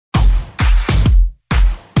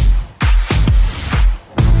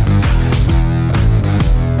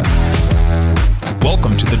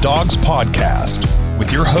Dogs Podcast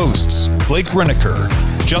with your hosts, Blake Riniker,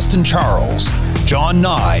 Justin Charles, John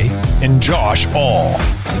Nye, and Josh All.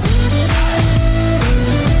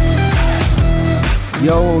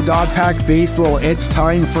 Yo, Dog Pack faithful, it's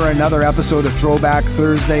time for another episode of Throwback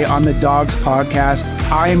Thursday on the Dogs Podcast.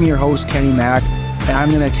 I am your host, Kenny Mack, and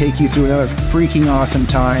I'm going to take you through another freaking awesome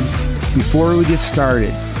time. Before we get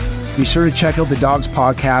started, be sure to check out the Dogs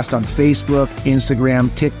Podcast on Facebook,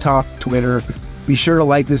 Instagram, TikTok, Twitter. Be sure to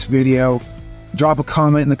like this video, drop a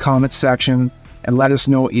comment in the comment section, and let us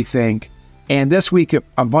know what you think. And this week, a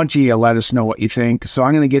bunch of you let us know what you think, so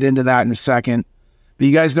I'm going to get into that in a second. But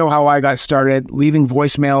you guys know how I got started, leaving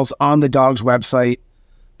voicemails on the Dogs website.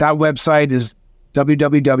 That website is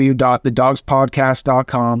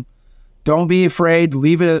www.thedogspodcast.com. Don't be afraid.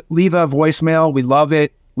 Leave a voicemail. We love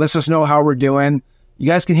it. Let us know how we're doing. You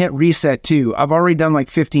guys can hit reset too. I've already done like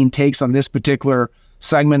 15 takes on this particular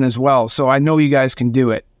segment as well, so I know you guys can do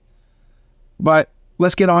it. But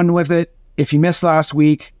let's get on with it. If you missed last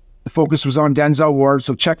week, the focus was on Denzel Ward,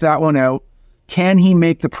 so check that one out. Can he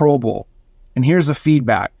make the Pro Bowl? And here's the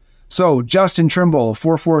feedback. So, Justin Trimble,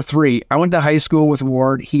 443. I went to high school with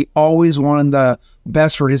Ward. He always wanted the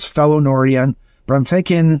best for his fellow Nordian, but I'm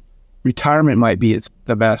thinking retirement might be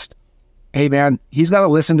the best. Hey, man, he's got to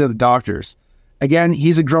listen to the doctors. Again,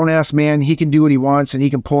 he's a grown-ass man. He can do what he wants, and he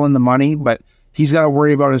can pull in the money, but he's got to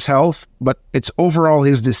worry about his health, but it's overall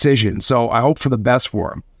his decision, so I hope for the best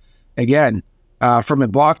for him. Again, from a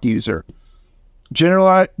blocked user.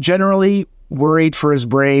 Generally worried for his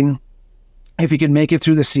brain. If he can make it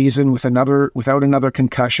through the season without another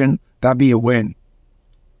concussion, that'd be a win.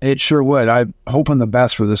 It sure would. I'm hoping the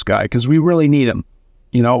best for this guy because we really need him,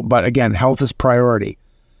 but again, health is priority.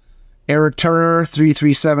 Eric Turner,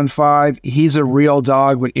 3375. He's a real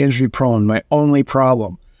dog, but injury prone. My only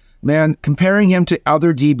problem. Man, comparing him to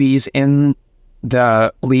other DBs in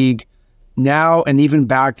the league now and even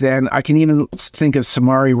back then, I can even think of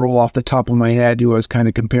Samari Roll off the top of my head, who I was kind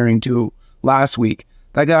of comparing to last week.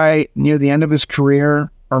 That guy, near the end of his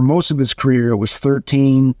career, or most of his career, was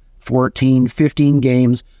 13, 14, 15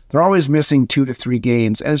 games. They're always missing 2 to 3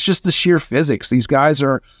 games. And it's just the sheer physics. These guys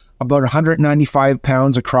are about 195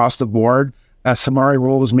 pounds across the board. Samari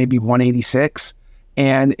Roll was maybe 186.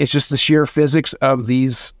 And it's just the sheer physics of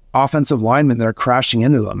these offensive linemen that are crashing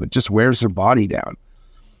into them. It just wears their body down.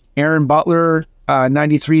 Aaron Butler,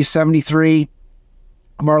 93-73.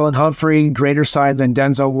 Marlon Humphrey, greater side than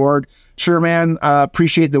Denzel Ward. Sure, man,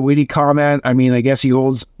 appreciate the witty comment. I mean, I guess he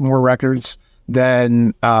holds more records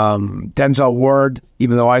than Denzel Ward,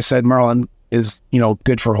 even though I said Marlon is,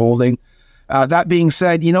 good for holding. That being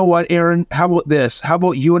said, you know what, Aaron? How about this? How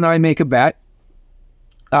about you and I make a bet?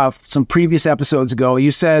 Some previous episodes ago,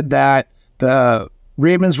 you said that the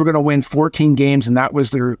Ravens were going to win 14 games and that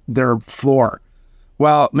was their floor.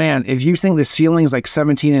 Well, man, if you think the ceiling is like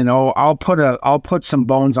 17-0, I'll put some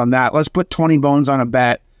bones on that. Let's put 20 bones on a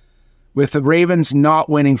bet with the Ravens not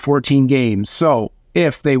winning 14 games. So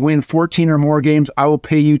if they win 14 or more games, I will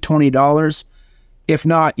pay you $20. If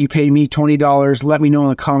not, you pay me $20. Let me know in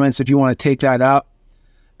the comments if you want to take that up.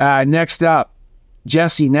 Next up,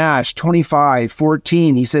 Jesse Nash,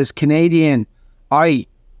 25-14. He says, Canadian, I's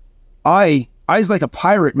like a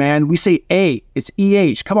pirate, man. We say A, it's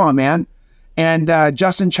EH. Come on, man. And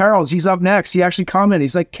Justin Charles, he's up next. He actually commented.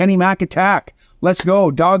 He's like, Kenny Mack attack. Let's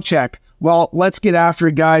go. Dog check. Well, let's get after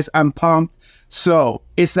it, guys. I'm pumped. So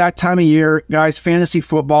it's that time of year, guys. Fantasy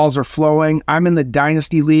footballs are flowing. I'm in the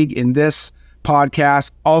Dynasty League in this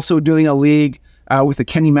podcast. Also doing a league with the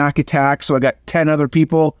Kenny Mack attack. So I got 9 other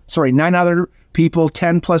people,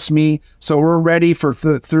 10 plus me. So we're ready for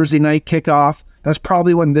Thursday night kickoff. That's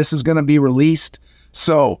probably when this is going to be released.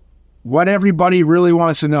 So what everybody really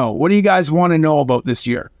wants to know. What do you guys want to know about this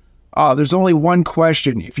year? There's only one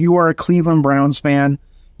question. If you are a Cleveland Browns fan,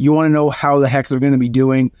 you want to know how the heck they're going to be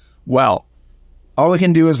doing. Well, all we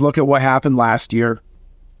can do is look at what happened last year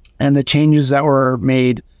and the changes that were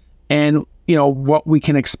made and, what we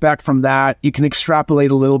can expect from that. You can extrapolate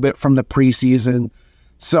a little bit from the preseason.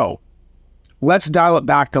 So let's dial it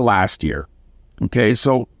back to last year. Okay,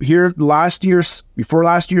 so here before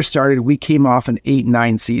last year started, we came off an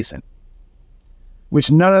 8-9 season, which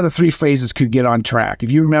none of the 3 phases could get on track.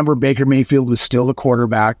 If you remember, Baker Mayfield was still the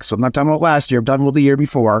quarterback, so I'm not talking about last year, I'm talking about the year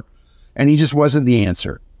before, and he just wasn't the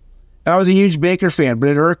answer. And I was a huge Baker fan, but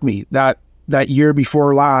it irked me that year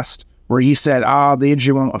before last, where he said, the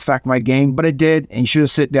injury won't affect my game, but it did, and you should have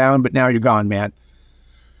sit down, but now you're gone, man.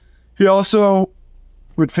 He also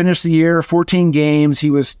would finish the year, 14 games, he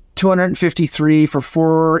was 253 for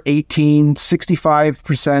 418,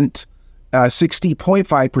 65%,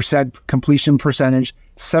 60.5% completion percentage,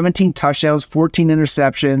 17 touchdowns, 14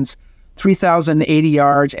 interceptions, 3,080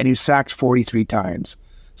 yards, and he was sacked 43 times.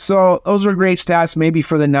 So those were great stats maybe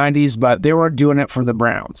for the 90s, but they weren't doing it for the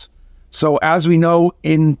Browns. So as we know,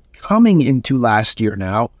 in coming into last year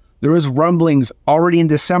now, there was rumblings already in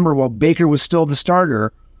December while Baker was still the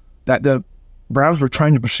starter that the Browns were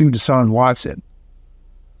trying to pursue Deshaun Watson.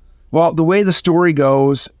 Well, the way the story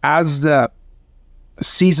goes, as the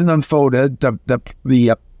season unfolded,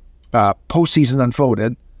 the postseason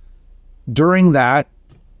unfolded, during that,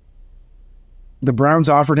 the Browns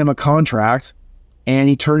offered him a contract and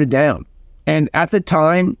he turned it down. And at the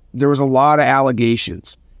time, there was a lot of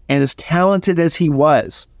allegations. And as talented as he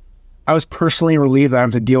was, I was personally relieved that I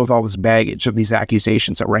have to deal with all this baggage of these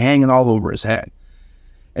accusations that were hanging all over his head.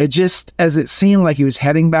 It just, as it seemed like he was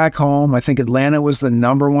heading back home, I think Atlanta was the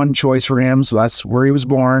number one choice for him, so that's where he was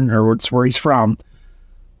born, or it's where he's from.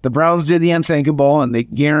 The Browns did the unthinkable, and they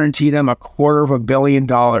guaranteed him $250 million,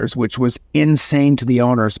 which was insane to the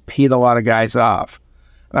owners, paid a lot of guys off.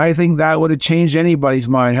 I think that would have changed anybody's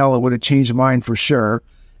mind. Hell, it would have changed mine for sure.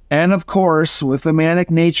 And of course, with the manic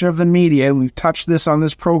nature of the media, and we've touched this on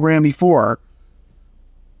this program before,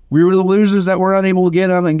 we were the losers that were unable to get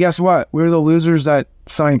him. And guess what? We're the losers that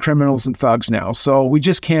sign criminals and thugs now. So we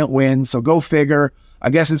just can't win. So go figure. I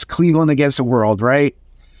guess it's Cleveland against the world, right?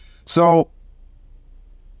 So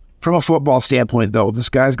from a football standpoint, though, this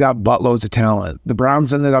guy's got buttloads of talent. The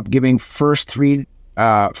Browns ended up giving three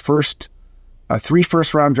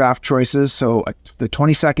first-round draft choices, so the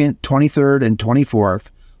 22nd, 23rd, and 24th,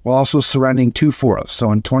 while also surrendering 2 fourths,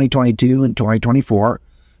 so in 2022 and 2024.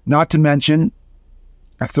 Not to mention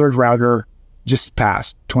a third rounder just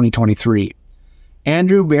past 2023.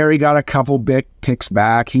 Andrew Berry got a couple big picks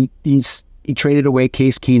back. He traded away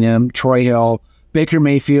Case Keenum, Troy Hill, Baker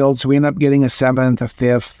Mayfield, so we ended up getting a 7th, a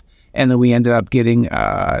 5th, and then we ended up getting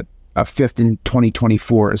a 5th in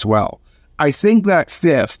 2024 as well. I think that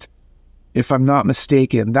 5th, if I'm not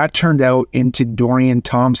mistaken, that turned out into Dorian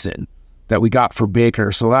Thompson that we got for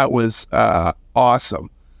Baker. So that was awesome.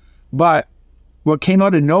 But what came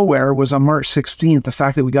out of nowhere was on March 16th, the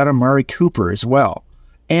fact that we got Amari Cooper as well.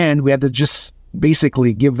 And we had to just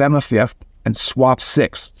basically give them a 5th and swap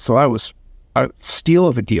 6th. So that was a steal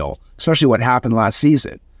of a deal, especially what happened last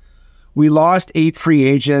season. We lost 8 free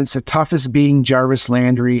agents, the toughest being Jarvis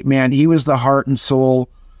Landry. Man, he was the heart and soul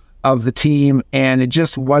of the team, and it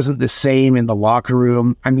just wasn't the same in the locker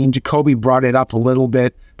room. I mean, Jacoby brought it up a little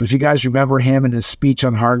bit, but if you guys remember him and his speech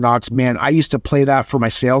on Hard Knocks, man, I used to play that for my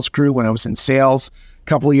sales crew when I was in sales a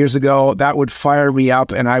couple of years ago. That would fire me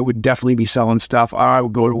up, and I would definitely be selling stuff. I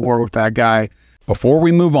would go to war with that guy. Before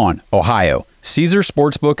we move on, Ohio, Caesars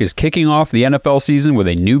Sportsbook is kicking off the NFL season with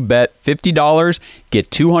a new bet, $50,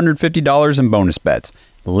 get $250 in bonus bets.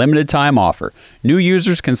 Limited time offer. New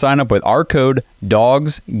users can sign up with our code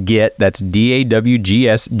DAWGSGET, that's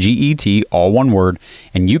DAWGSGET, all one word,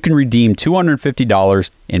 and you can redeem $250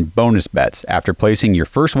 in bonus bets after placing your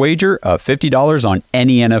first wager of $50 on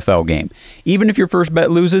any NFL game. Even if your first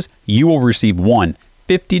bet loses, you will receive one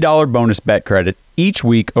 $50 bonus bet credit each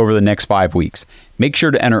week over the next 5 weeks. Make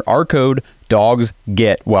sure to enter our code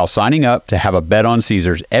DAWGSGET while signing up to have a bet on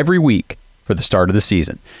Caesars every week for the start of the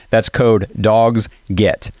season. That's code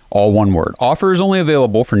DAWGSGET, all one word. Offer is only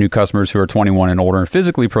available for new customers who are 21 and older and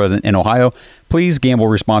physically present in Ohio. Please gamble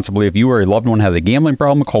responsibly. If you or a loved one has a gambling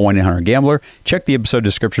problem, call 1-800-GAMBLER. Check the episode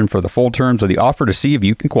description for the full terms of the offer to see if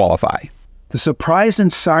you can qualify. The surprise in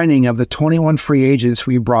signing of the 21 free agents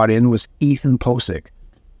we brought in was Ethan Posick,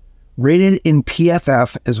 rated in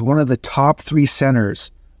PFF as one of the top 3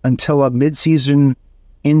 centers until a midseason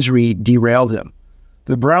injury derailed him.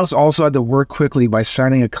 The Browns also had to work quickly by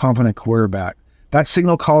signing a competent quarterback. That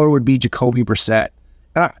signal caller would be Jacoby Brissett.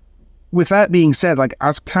 With that being said, I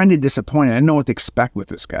was kind of disappointed. I didn't know what to expect with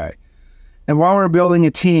this guy. And while we were building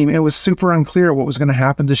a team, it was super unclear what was going to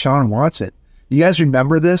happen to Deshaun Watson. You guys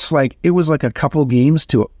remember this? It was a couple games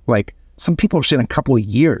to, some people were saying a couple of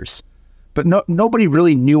years. But nobody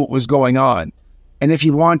really knew what was going on. And if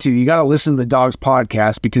you want to, you got to listen to the Dogs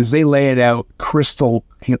podcast because they lay it out crystal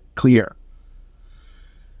clear.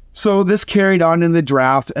 So this carried on in the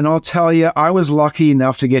draft, and I'll tell you, I was lucky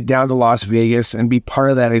enough to get down to Las Vegas and be part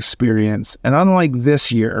of that experience. And unlike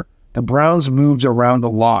this year, the Browns moved around a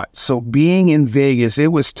lot. So being in Vegas,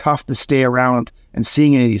 it was tough to stay around and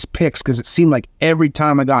seeing any of these picks because it seemed like every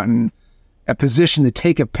time I got in a position to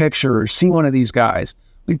take a picture or see one of these guys,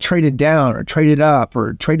 we traded down or traded up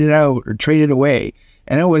or traded out or traded away.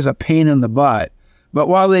 And it was a pain in the butt. But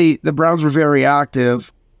while the Browns were very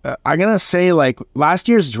active, I'm going to say last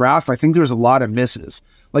year's draft, I think there was a lot of misses.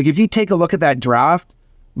 If you take a look at that draft,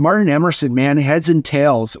 Martin Emerson, man, heads and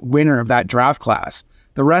tails winner of that draft class.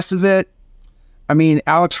 The rest of it, I mean,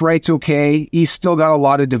 Alex Wright's okay. He's still got a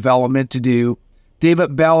lot of development to do.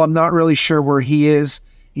 David Bell, I'm not really sure where he is.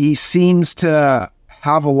 He seems to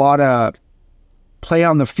have a lot of play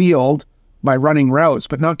on the field by running routes,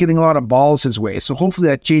 but not getting a lot of balls his way. So hopefully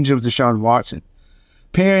that changes with Deshaun Watson.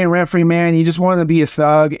 Perry and referee, man, he just wanted to be a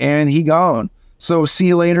thug, and he gone. So see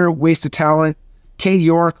you later, waste of talent. Cade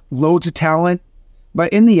York, loads of talent.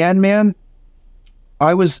 But in the end, man,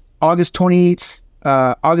 I was August 20th.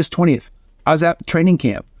 I was at training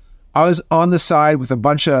camp. I was on the side with a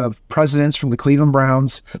bunch of presidents from the Cleveland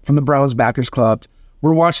Browns, from the Browns Backers Club.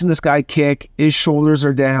 We're watching this guy kick. His shoulders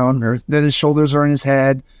are down, or then his shoulders are in his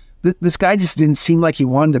head. This guy just didn't seem like he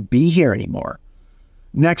wanted to be here anymore.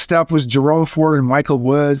 Next up was Jerome Ford and Michael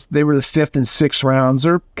Woods. They were the 5th and 6th rounds.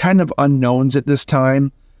 They're kind of unknowns at this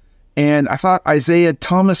time. And I thought Isaiah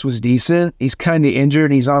Thomas was decent. He's kind of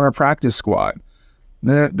injured, and he's on our practice squad.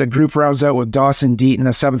 The group rounds out with Dawson Deaton, a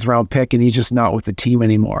 7th round pick, and he's just not with the team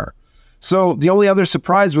anymore. So the only other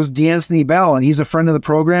surprise was DeAnthony Bell, and he's a friend of the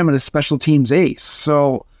program and a special teams ace.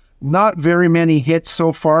 So not very many hits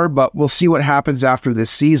so far, but we'll see what happens after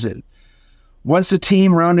this season. Once the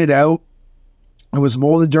team rounded out, it was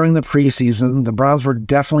molded during the preseason. The Browns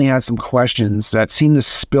definitely had some questions that seemed to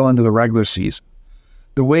spill into the regular season.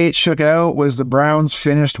 The way it shook out was the Browns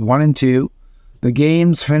finished 1-2. The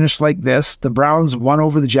games finished like this. The Browns won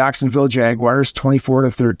over the Jacksonville Jaguars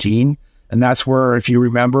 24-13. And that's where, if you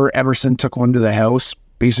remember, Emerson took one to the house,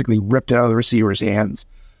 basically ripped it out of the receiver's hands.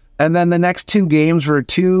 And then the next 2 games were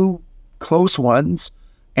 2 close ones,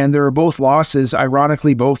 and they were both losses,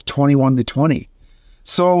 ironically, both 21-20.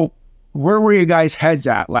 So where were you guys' heads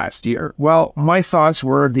at last year? Well, my thoughts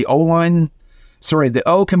were the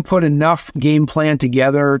O can put enough game plan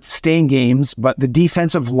together to stay in games, but the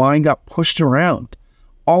defensive line got pushed around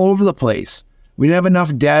all over the place. We didn't have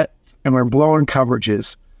enough depth, and we're blowing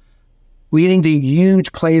coverages, leading to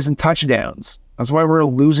huge plays and touchdowns. That's why we're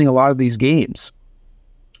losing a lot of these games.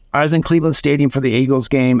 I was in Cleveland Stadium for the Eagles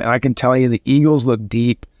game, and I can tell you the Eagles look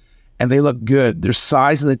deep, and they look good. Their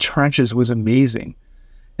size in the trenches was amazing.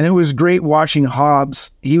 And it was great watching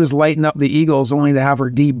Hobbs. He was lighting up the Eagles only to have our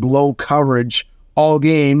D blow coverage all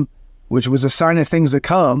game, which was a sign of things to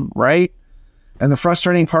come, right? And the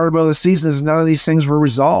frustrating part about the season is none of these things were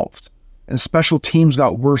resolved. And special teams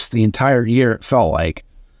got worse the entire year, it felt like.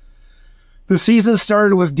 The season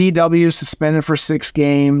started with DW suspended for 6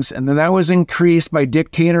 games, and then that was increased by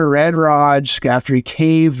dictator Red Raj after he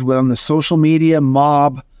caved on the social media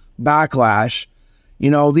mob backlash. You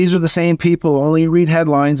know, these are the same people who only read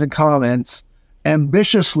headlines and comments.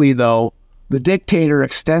 Ambitiously, though, the dictator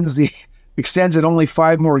extends it only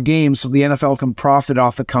 5 more games so the NFL can profit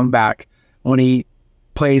off the comeback when he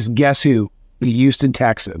plays guess who? The Houston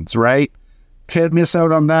Texans, right? Can't miss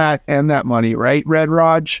out on that and that money, right, Red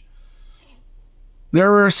Raj? There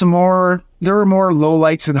were more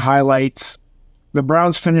lowlights and highlights. The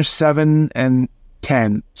Browns finished 7-10,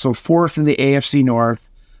 so 4th in the AFC North.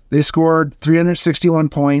 They scored 361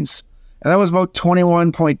 points, and that was about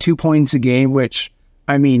 21.2 points a game, which,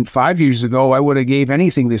 I mean, 5 years ago, I would have gave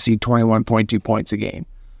anything to see 21.2 points a game.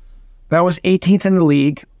 That was 18th in the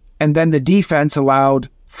league, and then the defense allowed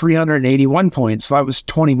 381 points, so that was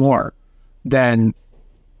 20 more than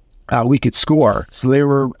we could score. So they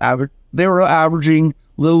were averaging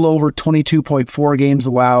a little over 22.4 games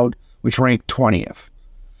allowed, which ranked 20th.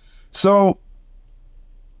 So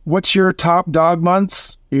what's your top dog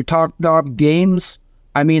months? Your top dog games?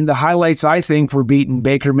 I mean, the highlights, I think, were beating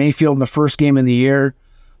Baker Mayfield in the first game of the year.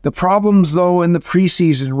 The problems, though, in the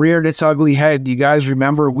preseason reared its ugly head. You guys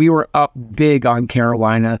remember we were up big on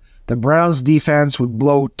Carolina. The Browns defense would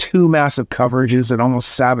blow 2 massive coverages and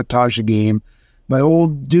almost sabotage the game. But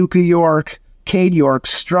old Duke of York, Cade York,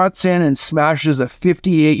 struts in and smashes a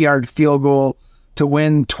 58-yard field goal to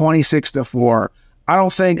win 26-4. I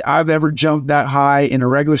don't think I've ever jumped that high in a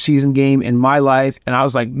regular season game in my life. And I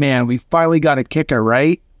was like, man, we finally got a kicker,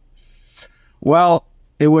 right? Well,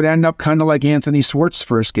 it would end up kind of like Anthony Swartz's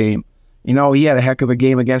first game. You know, he had a heck of a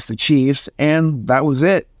game against the Chiefs, and that was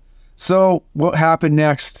it. So what happened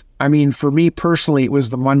next? I mean, for me personally, it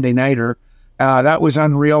was the Monday Nighter. That was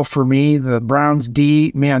unreal for me. The Browns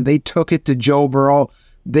D, man, they took it to Joe Burrow.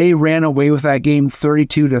 They ran away with that game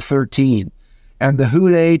 32-13. And the Who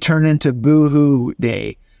Day turned into Boo Hoo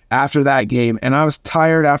Day after that game. And I was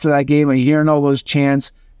tired after that game of hearing all those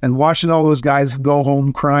chants, and watching all those guys go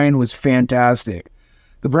home crying was fantastic.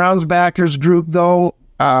 The Browns backers group, though,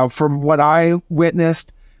 from what I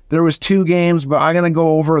witnessed, there was 2 games, but I'm going to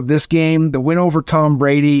go over this game. The win over Tom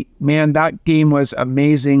Brady, man, that game was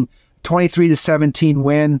amazing. 23-17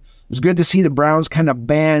 win. It was good to see the Browns kind of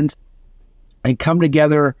band and come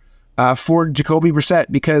together for Jacoby Brissett,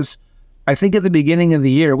 because I think at the beginning of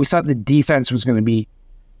the year, we thought the defense was going to be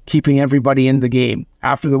keeping everybody in the game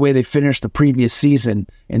after the way they finished the previous season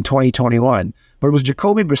in 2021. But it was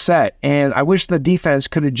Jacoby Brissett, and I wish the defense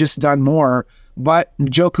could have just done more, but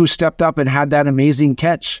Njoku stepped up and had that amazing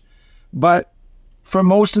catch. But for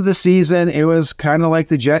most of the season, it was kind of like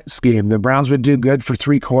the Jets game. The Browns would do good for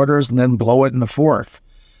 3 quarters and then blow it in the fourth.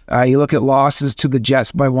 You look at losses to the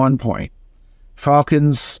Jets by 1 point.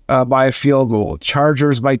 Falcons by a field goal.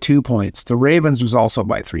 Chargers by 2 points. The Ravens was also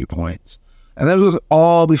by 3 points. And that was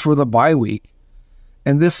all before the bye week.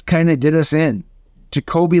 And this kind of did us in.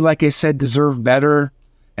 Jacoby, like I said, deserved better.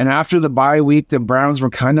 And after the bye week, the Browns were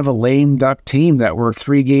kind of a lame duck team that were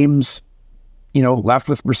 3 games, left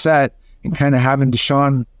with Brissett and kind of having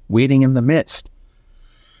Deshaun waiting in the midst.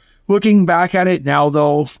 Looking back at it now,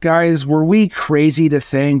 though, guys, were we crazy to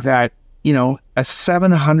think that, a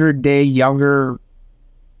 700-day younger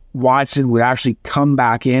Watson would actually come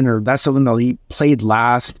back in, or that's something that he played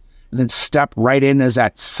last and then step right in as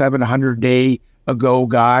that 700-day ago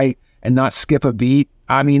guy and not skip a beat?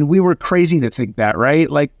 I mean, we were crazy to think that, right?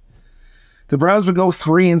 Like, the Browns would go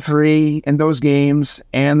 3-3 in those games,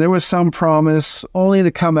 and there was some promise, only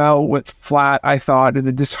to come out with flat, I thought, in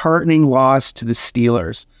a disheartening loss to the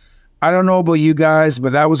Steelers. I don't know about you guys,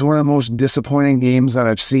 but that was one of the most disappointing games that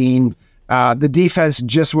I've seen. The defense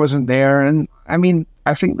just wasn't there, and I mean,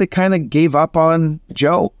 I think they kind of gave up on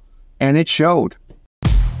Joe, and it showed.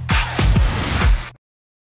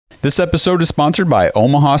 This episode is sponsored by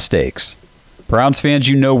Omaha Steaks. Browns fans,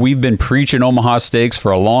 we've been preaching Omaha Steaks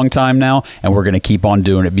for a long time now, and we're going to keep on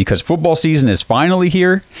doing it because football season is finally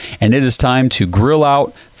here, and it is time to grill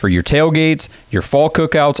out for your tailgates, your fall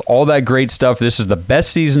cookouts, all that great stuff. This is the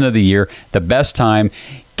best season of the year, the best time.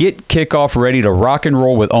 Get kickoff ready to rock and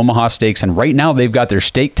roll with Omaha Steaks, and right now they've got their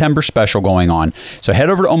Steak Timber special going on. So head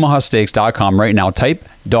over to omahasteaks.com right now, type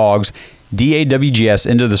DAWGS, DAWGS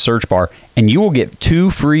into the search bar, and you will get 2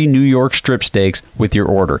 free New York strip steaks with your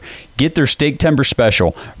order. Get their Steak Timber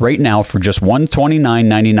special right now for just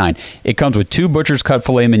 $129.99. It comes with 2 Butcher's Cut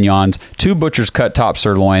filet mignons, 2 Butcher's Cut top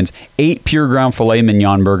sirloins, 8 pure ground filet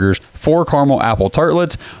mignon burgers, 4 caramel apple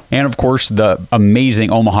tartlets, and of course the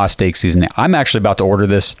amazing Omaha steak seasoning. I'm actually about to order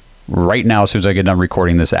this right now as soon as I get done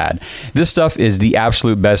recording this ad. This stuff is the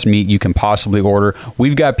absolute best meat you can possibly order.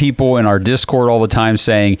 We've got people in our Discord all the time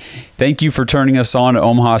saying, thank you for turning us on to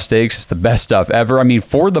Omaha Steaks. It's the best stuff ever. I mean,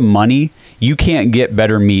 for the money, you can't get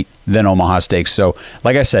better meat than Omaha Steaks. So,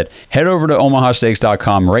 like I said, head over to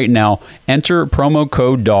omahasteaks.com right now, enter promo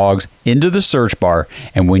code DAWGS into the search bar,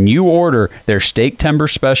 and when you order their Steak Timber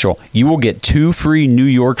special, you will get 2 free New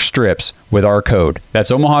York strips with our code. That's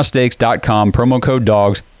omahasteaks.com, promo code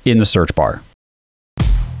DAWGS in the search bar.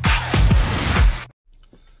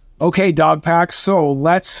 Okay, Dog Pack, so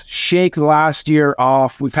let's shake last year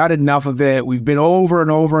off. We've had enough of it. We've been over and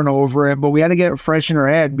over and over it, but we had to get it fresh in our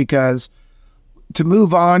head because to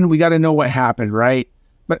move on, we got to know what happened, right?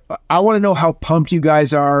 But I want to know how pumped you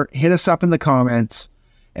guys are. Hit us up in the comments.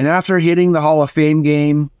 And after hitting the Hall of Fame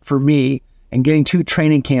game for me and getting 2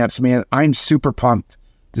 training camps, man, I'm super pumped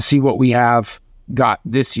to see what we have got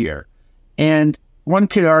this year. And one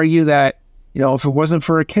could argue that, if it wasn't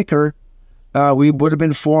for a kicker, we would have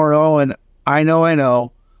been 4-0. And I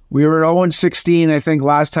know. We were 0-16, I think,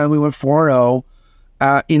 last time we went 4-0.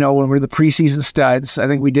 When we're the preseason studs. I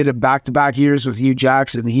think we did it back-to-back years with Hugh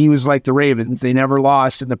Jackson. He was like the Ravens. They never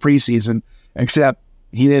lost in the preseason, except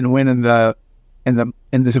he didn't win in the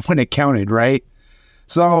when it counted, right?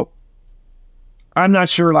 So I'm not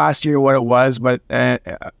sure last year what it was, but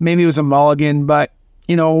maybe it was a mulligan. But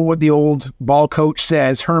what the old ball coach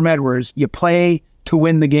says, Herm Edwards, you play to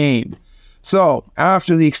win the game. So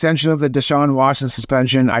after the extension of the Deshaun Watson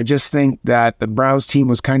suspension, I just think that the Browns team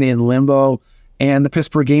was kind of in limbo. And the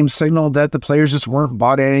Pittsburgh game signaled that the players just weren't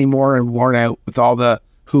bought in anymore and worn out with all the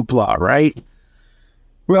hoopla, right?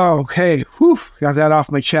 Well, okay, got that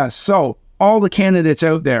off my chest. So, all the candidates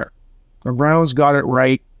out there, the Browns got it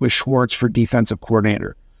right with Schwartz for defensive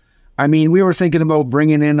coordinator. I mean, we were thinking about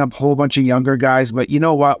bringing in a whole bunch of younger guys, but you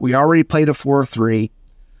know what? We already played a 4-3.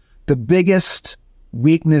 The biggest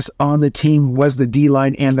weakness on the team was the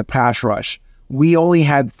D-line and the pass rush. We only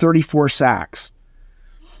had 34 sacks.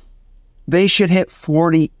 They should hit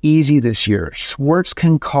 40 easy this year. Schwartz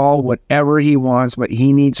can call whatever he wants, but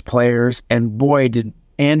he needs players. And boy, did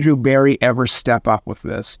Andrew Berry ever step up with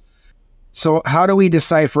this. So how do we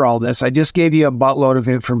decipher all this? I just gave you a buttload of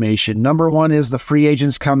information. Number 1 is the free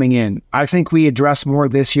agents coming in. I think we address more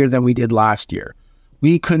this year than we did last year.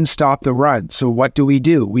 We couldn't stop the run. So what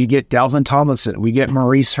do? We get Dalvin Tomlinson. We get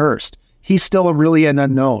Maurice Hurst. He's still really an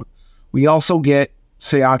unknown. We also get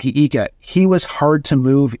Sayaki Ika. He was hard to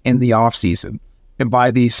move in the offseason. And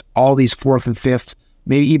by all these fourth and fifth,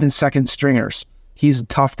 maybe even second stringers, he's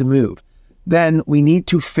tough to move. Then we need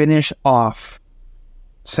to finish off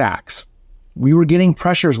sacks. We were getting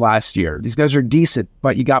pressures last year. These guys are decent,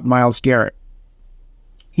 but you got Myles Garrett.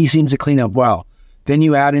 He seems to clean up well. Then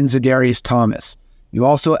you add in Zadarius Thomas. You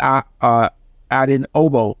also add in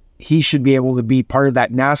Obo. He should be able to be part of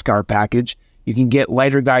that NASCAR package. You can get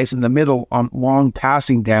lighter guys in the middle on long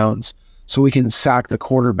passing downs so we can sack the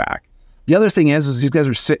quarterback. The other thing is these guys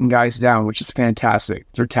are sitting guys down, which is fantastic.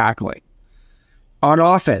 They're tackling. On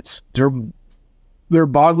offense, they're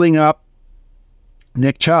bottling up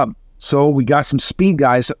Nick Chubb. So we got some speed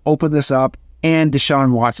guys to open this up and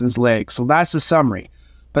Deshaun Watson's legs. So that's the summary.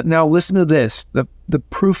 But now listen to this. The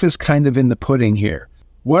proof is kind of in the pudding here.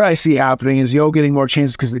 What I see happening is Yo getting more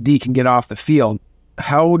chances because the D can get off the field.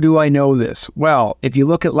 How do I know this? Well, if you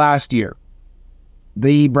look at last year,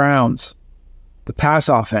 the Browns, the pass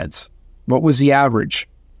offense, what was the average?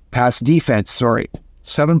 Pass defense,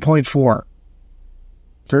 7.4.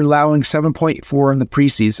 They're allowing 7.4 in the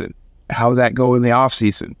preseason. How did that go in the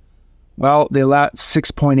offseason? Well, they allowed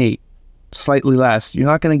 6.8, slightly less. You're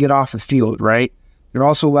not going to get off the field, right? They're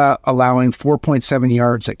also allowing 4.7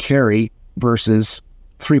 yards a carry versus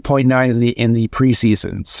 3.9 in the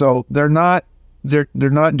preseason. So they're not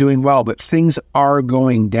doing well, but things are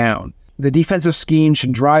going down. The defensive scheme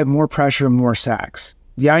should drive more pressure and more sacks.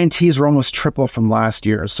 The INTs were almost triple from last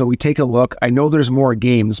year. So we take a look. I know there's more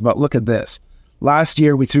games, but look at this. Last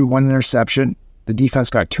year we threw 1 interception. The defense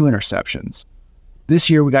got 2 interceptions. This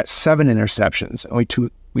year we got 7 interceptions, and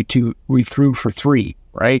we threw for 3,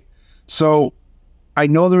 right? So I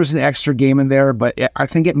know there was an extra game in there, but I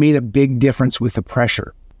think it made a big difference with the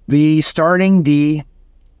pressure. The starting D,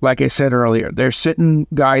 like I said earlier, they're sitting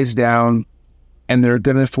guys down, and they're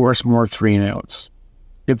going to force more 3-and-outs.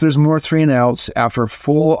 If there's more 3-and-outs after a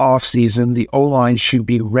full offseason, the O-line should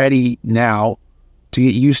be ready now to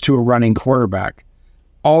get used to a running quarterback.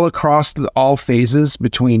 All across all phases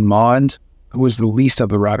between Mond, who was the least of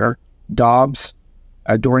the runner, Dobbs,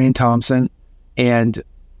 Dorian Thompson, and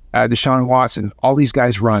Deshaun Watson, all these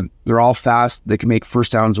guys run. They're all fast. They can make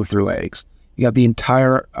first downs with their legs. You got the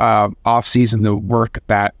entire offseason to work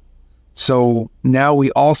that. So now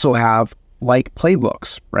we also have like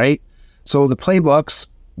playbooks, right? So the playbooks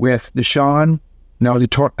with Deshaun, now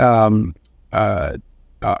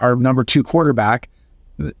our number 2 quarterback,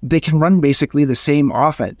 they can run basically the same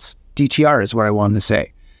offense. DTR is what I wanted to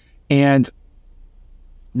say. And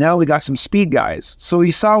now we got some speed guys. So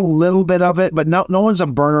you saw a little bit of it, but no one's a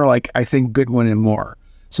burner like I think Goodwin and Moore.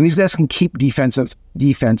 So these guys can keep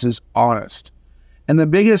defenses honest. And the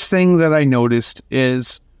biggest thing that I noticed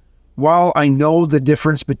is, while I know the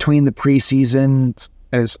difference between the preseason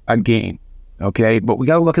is a game, okay, but we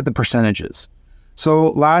got to look at the percentages.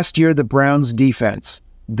 So last year, the Browns defense,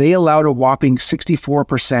 they allowed a whopping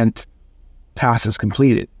 64% passes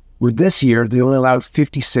completed, where this year they only allowed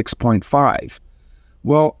 56.5.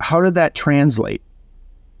 Well, how did that translate?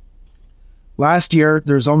 Last year,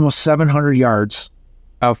 there's almost 700 yards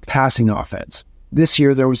of passing offense. This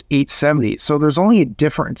year, there was 870. So there's only a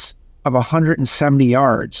difference of 170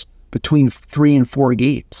 yards between 3 and 4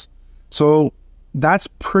 games. So that's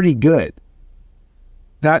pretty good.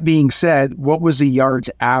 That being said, what was the yards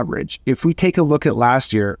average? If we take a look at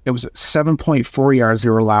last year, it was 7.4 yards they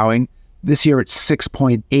were allowing. This year, it's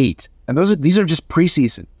 6.8. And these are just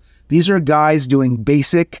preseason. These are guys doing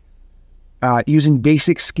using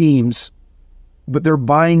basic schemes, but they're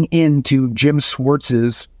buying into Jim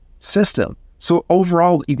Schwartz's system. So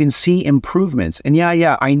overall, you can see improvements. And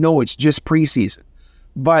yeah, I know it's just preseason.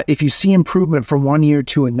 But if you see improvement from one year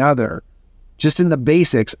to another, just in the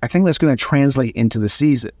basics, I think that's going to translate into the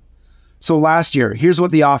season. So last year, here's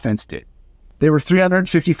what the offense did. They were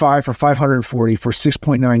 355 for 540 for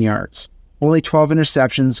 6.9 yards. Only 12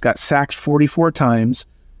 interceptions, got sacked 44 times,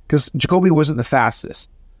 because Jacoby wasn't the fastest,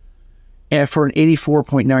 and for an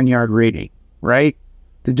 84.9 yard rating, right?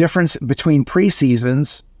 The difference between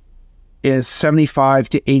preseasons is 75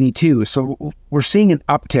 to 82. So we're seeing an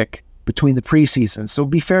uptick between the preseasons. So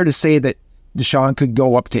it'd be fair to say that Deshaun could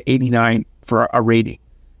go up to 89 for a rating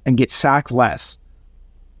and get sacked less.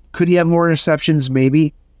 Could he have more interceptions?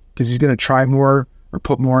 Maybe, because he's going to try more or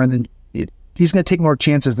put more in. He's going to take more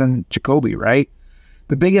chances than Jacoby, right?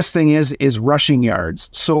 The biggest thing is rushing yards.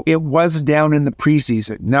 So it was down in the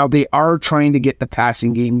preseason. Now they are trying to get the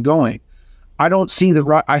passing game going. I see the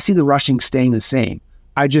rushing staying the same.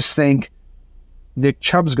 I just think Nick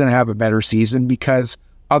Chubb's going to have a better season because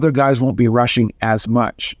other guys won't be rushing as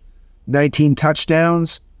much. 19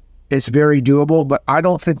 touchdowns It's very doable, but I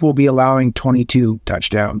don't think we'll be allowing 22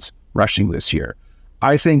 touchdowns rushing this year.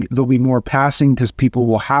 I think there'll be more passing because people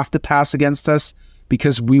will have to pass against us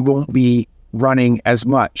because we won't be running as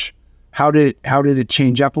much. How did it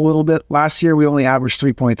change up a little bit? Last year, we only averaged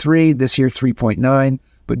 3.3. This year, 3.9.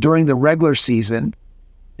 But during the regular season,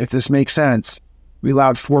 if this makes sense, we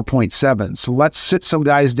allowed 4.7. So let's sit some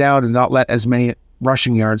guys down and not let as many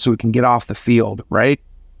rushing yards so we can get off the field, right?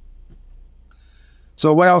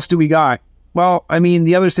 So what else do we got? Well, I mean,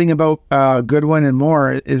 the other thing about Goodwin and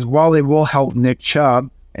Moore is while they will help Nick Chubb,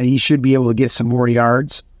 and he should be able to get some more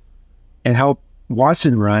yards and help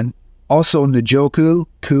Watson run, also Njoku,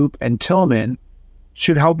 Coop, and Tillman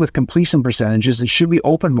should help with completion percentages and should be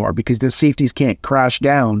open more because the safeties can't crash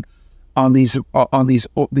down on these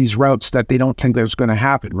routes that they don't think there's going to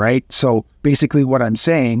happen, right? So basically what I'm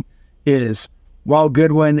saying is while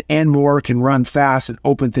Goodwin and Moore can run fast and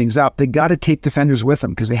open things up, they got to take defenders with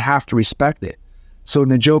them because they have to respect it. So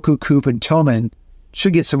Njoku, Coop, and Tillman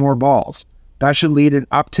should get some more balls. That should lead an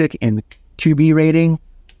uptick in QB rating,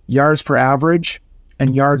 yards per average,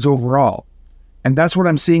 and yards overall. And that's what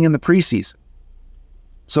I'm seeing in the preseason.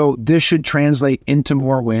 So this should translate into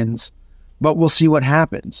more wins, but we'll see what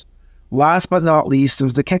happens. Last but not least, there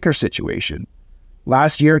was the kicker situation.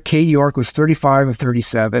 Last year, Cade York was 35 of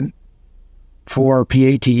 37 for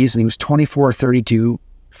PATs, and he was 24 of 32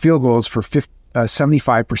 field goals for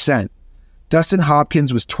 75%. Dustin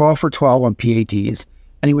Hopkins was 12 for 12 on PATs,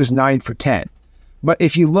 and he was 9 for 10. But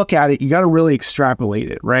if you look at it, you got to really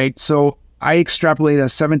extrapolate it, right? So I extrapolated a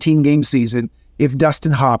 17-game season. If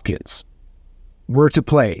Dustin Hopkins were to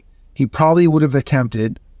play, he probably would have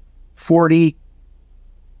attempted 40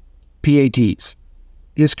 PATs.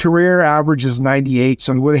 His career average is 98,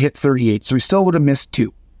 so he would have hit 38. So he still would have missed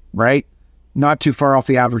 2, right? Not too far off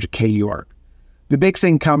the average of Cade York. The big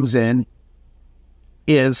thing comes in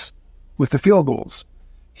is with the field goals.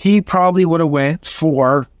 He probably would have went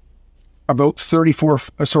for about 34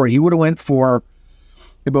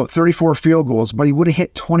 field goals, but he would have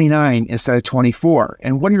hit 29 instead of 24.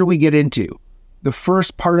 And what did we get into? The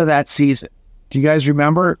first part of that season. Do you guys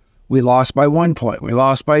remember? We lost by 1 point. We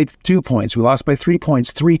lost by 2 points. We lost by 3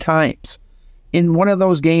 points 3 times. In one of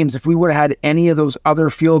those games, if we would have had any of those other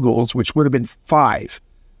field goals, which would have been 5,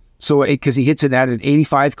 so because he hits it at an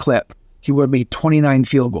 85 clip, he would have made 29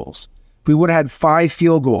 field goals. If we would have had 5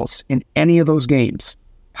 field goals in any of those games,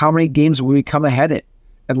 how many games would we come ahead in?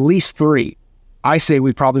 At least 3. I say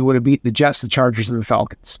we probably would have beat the Jets, the Chargers, and the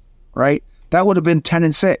Falcons, right? That would have been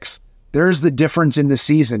 10-6. There's the difference in the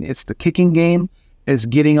season. It's the kicking game, is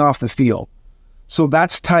getting off the field. So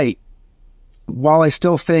that's tight. While I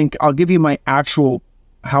still think, I'll give you my actual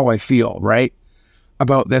how I feel, right,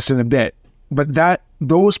 about this in a bit. But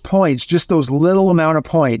those points, just those little amount of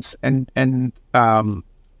points, and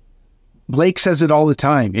Blake says it all the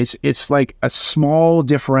time. It's like a small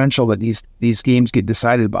differential that these games get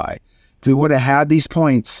decided by. If we would have had these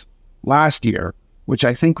points last year, which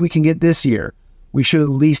I think we can get this year, we should at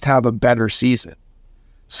least have a better season.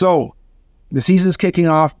 So the season's kicking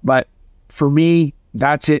off, but for me,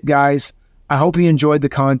 that's it, guys. I hope you enjoyed the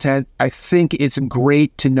content. I think it's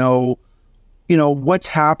great to know, what's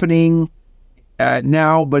happening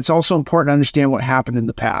now, but it's also important to understand what happened in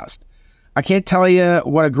the past. I can't tell you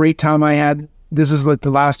what a great time I had. This is like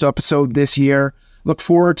the last episode this year. Look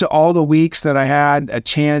forward to all the weeks that I had a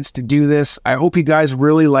chance to do this. I hope you guys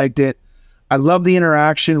really liked it. I love the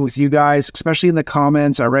interaction with you guys, especially in the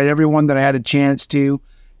comments. I read everyone that I had a chance to.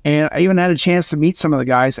 And I even had a chance to meet some of the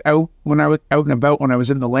guys out and about when I was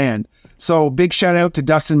in the land. So big shout out to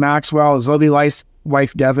Dustin Maxwell, his lovely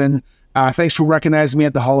wife, Devin. Thanks for recognizing me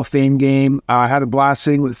at the Hall of Fame game. I had a blast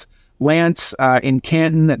sitting with Lance in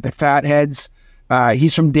Canton at the Fatheads.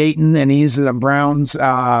 He's from Dayton, and he's the Browns,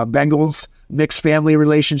 Bengals mixed family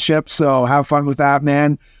relationship. So have fun with that,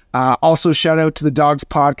 man. Also, shout out to the Dogs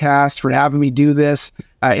Podcast for having me do this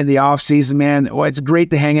in the off season, man. Well, it's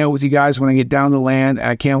great to hang out with you guys when I get down the land.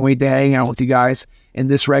 I can't wait to hang out with you guys in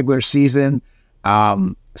this regular season.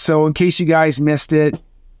 So in case you guys missed it,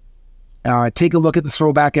 take a look at the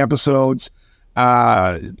throwback episodes.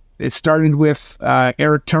 It started with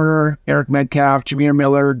Eric Turner, Eric Metcalf, Jameer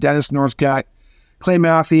Miller, Dennis Northcutt, Clay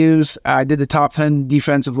Matthews. I did the top 10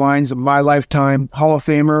 defensive lines of my lifetime. Hall of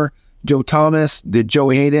Famer Joe Thomas, did Joe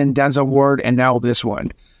Hayden, Denzel Ward, and now this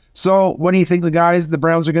one. So what do you think the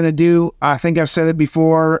Browns are going to do? I think I've said it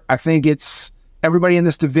before. I think it's everybody in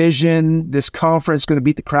this division, this conference, going to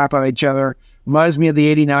beat the crap out of each other. Reminds me of the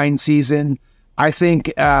 89 season. I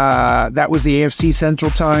think that was the AFC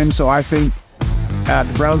Central time, so I think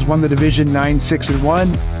the Browns won the division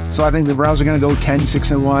 9-6-1. So I think the Browns are going to go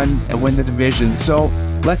 10-6-1 and win the division. So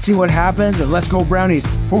let's see what happens, and let's go Brownies.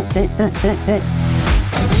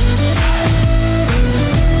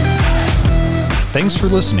 Thanks for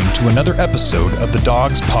listening to another episode of the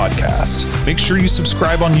Dogs Podcast. Make sure you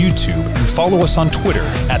subscribe on YouTube and follow us on Twitter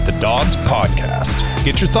at The Dogs Podcast.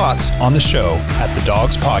 Get your thoughts on the show at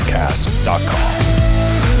thedogspodcast.com.